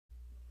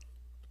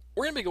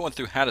We're going to be going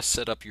through how to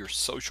set up your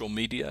social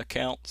media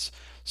accounts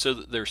so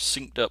that they're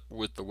synced up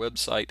with the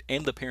website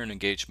and the parent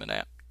engagement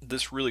app.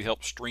 This really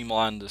helps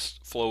streamline this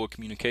flow of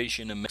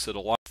communication and makes it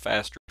a lot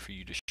faster for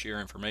you to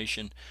share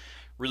information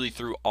really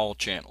through all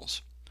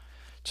channels.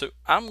 So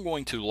I'm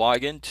going to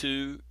log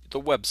into the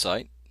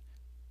website.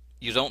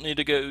 You don't need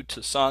to go to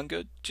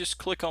Sangha, just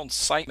click on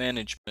Site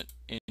Management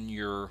in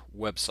your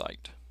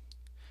website.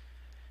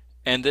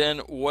 And then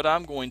what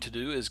I'm going to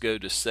do is go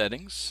to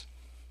Settings.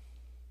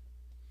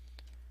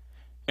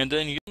 And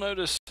then you'll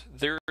notice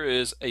there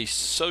is a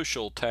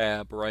Social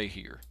tab right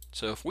here.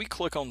 So if we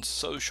click on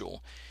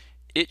Social,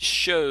 it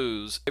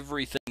shows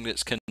everything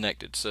that's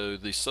connected. So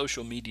the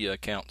social media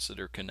accounts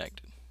that are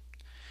connected.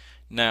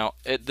 Now,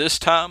 at this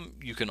time,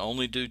 you can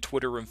only do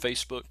Twitter and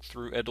Facebook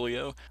through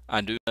Edlio.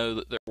 I do know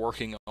that they're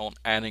working on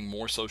adding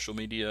more social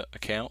media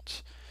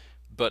accounts.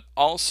 But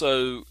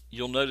also,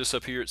 you'll notice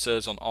up here it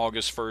says on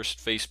August 1st,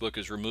 Facebook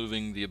is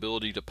removing the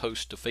ability to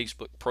post to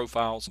Facebook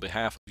profiles on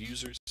behalf of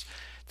users.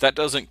 That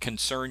doesn't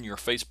concern your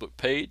Facebook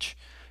page.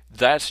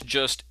 That's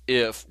just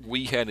if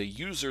we had a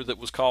user that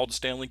was called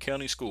Stanley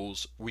County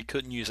Schools, we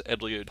couldn't use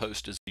Edlio to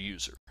post as a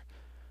user.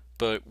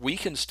 But we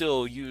can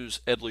still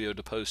use Edlio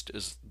to post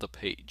as the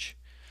page.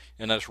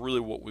 And that's really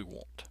what we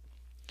want.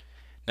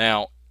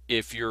 Now,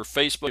 if you're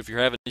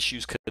having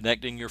issues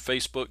connecting your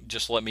Facebook,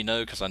 just let me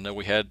know, because I know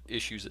we had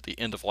issues at the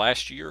end of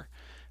last year,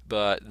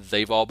 but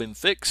they've all been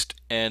fixed,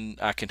 and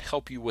I can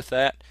help you with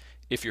that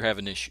if you're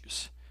having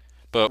issues.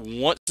 But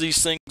once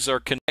these things are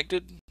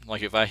connected,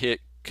 like if I hit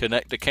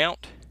connect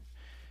account,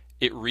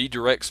 it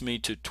redirects me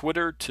to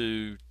Twitter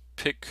to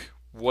pick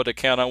what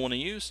account I want to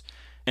use,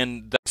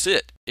 and that's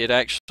it. It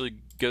actually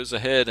goes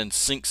ahead and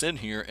syncs in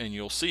here, and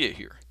you'll see it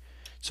here.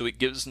 So it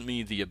gives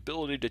me the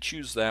ability to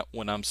choose that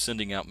when I'm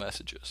sending out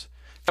messages.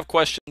 If you have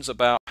questions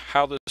about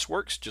how this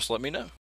works, just let me know.